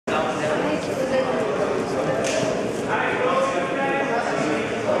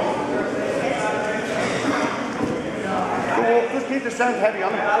sound heavy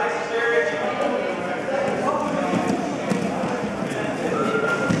on him. 3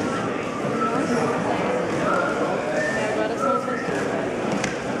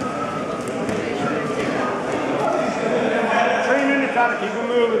 minutes out of keep him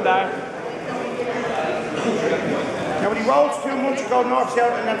moving there. Now when he rolls too much, you go north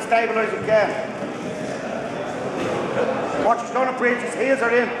south and then stabilise again. Watch, he's going to bridge, his heels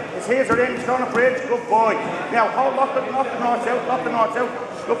are in, he's going to bridge, good boy. Now hold, lock the north south,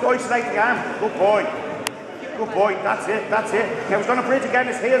 look to isolate the arm, good boy. Good boy, that's it. Now he's going to bridge again,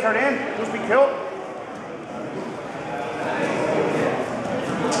 his heels are in, just be cool.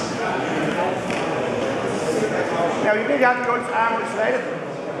 Now you really have to go to his arm isolated.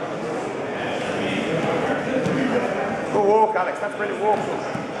 Good walk, Alex, that's brilliant walk.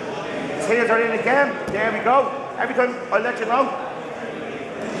 His heels are in again, there we go. Every time I'll let you know.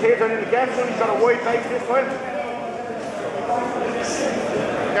 His heels are in again, so he's got a wide base this time.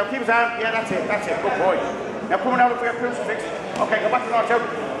 Now keep his arm, yeah that's it, good boy. Now coming out for your crucifix. Okay, go back to north south.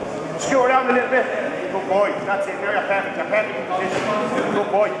 Skew around a little bit. Good boy, that's it, now you're perfect in position.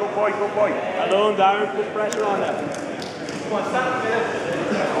 Good boy. Alone, Darren, put pressure on that.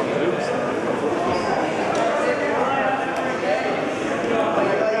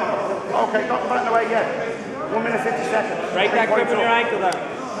 Okay, don't back away yet. 1 minute 50 seconds. Break that grip on your ankle there.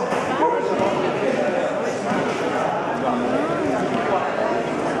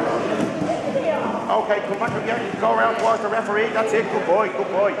 Okay, come back again. Go around towards the referee. That's it. Good boy.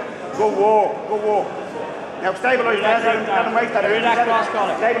 Good walk. Now stabilise there. Let him wait that.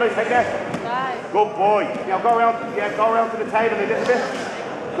 Stabilise like that. Good boy. Now go around to the table a little bit.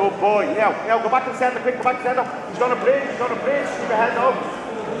 Good boy. Now go back to the centre. Quick, go back to the centre. He's going to bridge. Keep your hands up.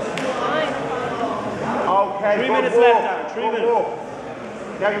 Okay, 3 minutes left now. 3 minutes.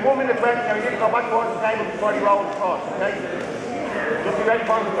 Now you're 1 minute 20. Now you need to go back towards the table before you roll across. Okay. Just be ready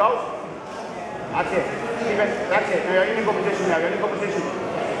for him to go. That's it. That's it. Now you're in a good position now.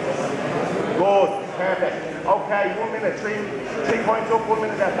 Good. Perfect. Okay, 1 minute. 3 points up, 1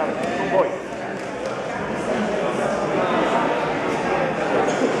 minute left. Good boy.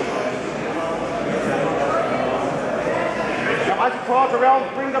 Now as you cross around,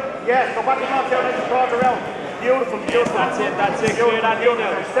 bring the... Yes, go back to knock down as you cross around. Beautiful. That's it. Clear that knee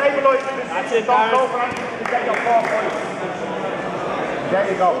now. Stabilise this. That's it, Don't Darren. go for anything to get your 4 points. There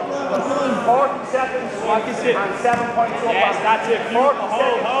you go. 40 seconds What is it? and 7 points up. Yes, that's it. 40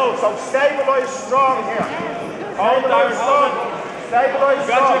 seconds. Hold. So stabilise strong here. Darren, hold. Stabilise You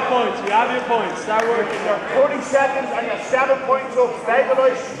strong. got your points. You have your points. Start working. You're 30 seconds and you're 7 points up.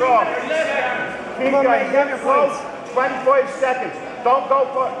 Stabilise strong. Keep going. Get your close. 25 seconds. Don't go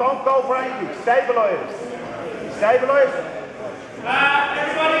for anything. Stabilise.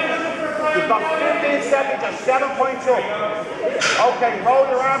 You've got 15 seconds and 7 points up. Okay, roll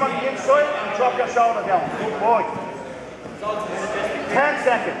your arm on the inside and drop your shoulder down. Good boy. 10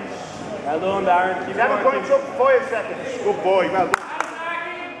 seconds. Well done, Darren. Keep 7 working. points up, 5 seconds. Good boy, well done.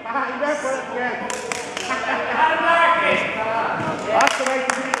 He went for it again. That's the way to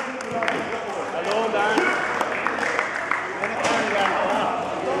do it. Well done, Darren.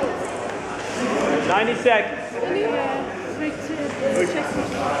 90 seconds.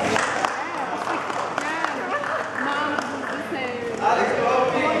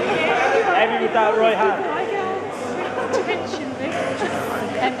 Heavy with that right hand.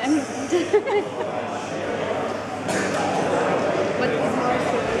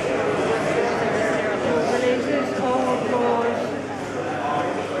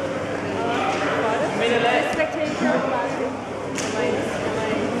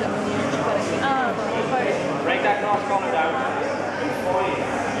 Break that cross collar down.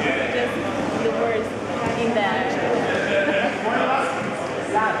 Just the words in that.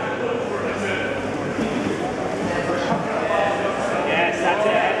 Yes, that's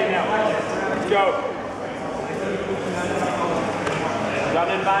it. Heavy now. Let's go. Got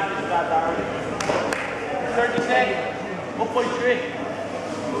an advantage of that, Darren. 30 seconds. Up by 3.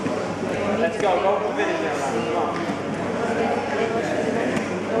 Let's go. Go for the finish now, Darren. Come on.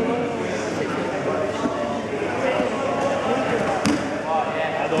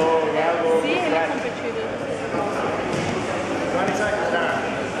 See, and it's contributed. 20 seconds down.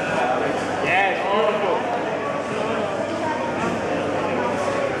 Yes, beautiful.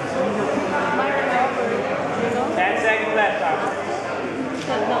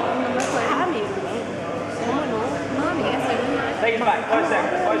 Take it back. 5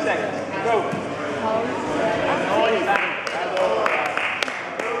 seconds. 5 seconds. Go.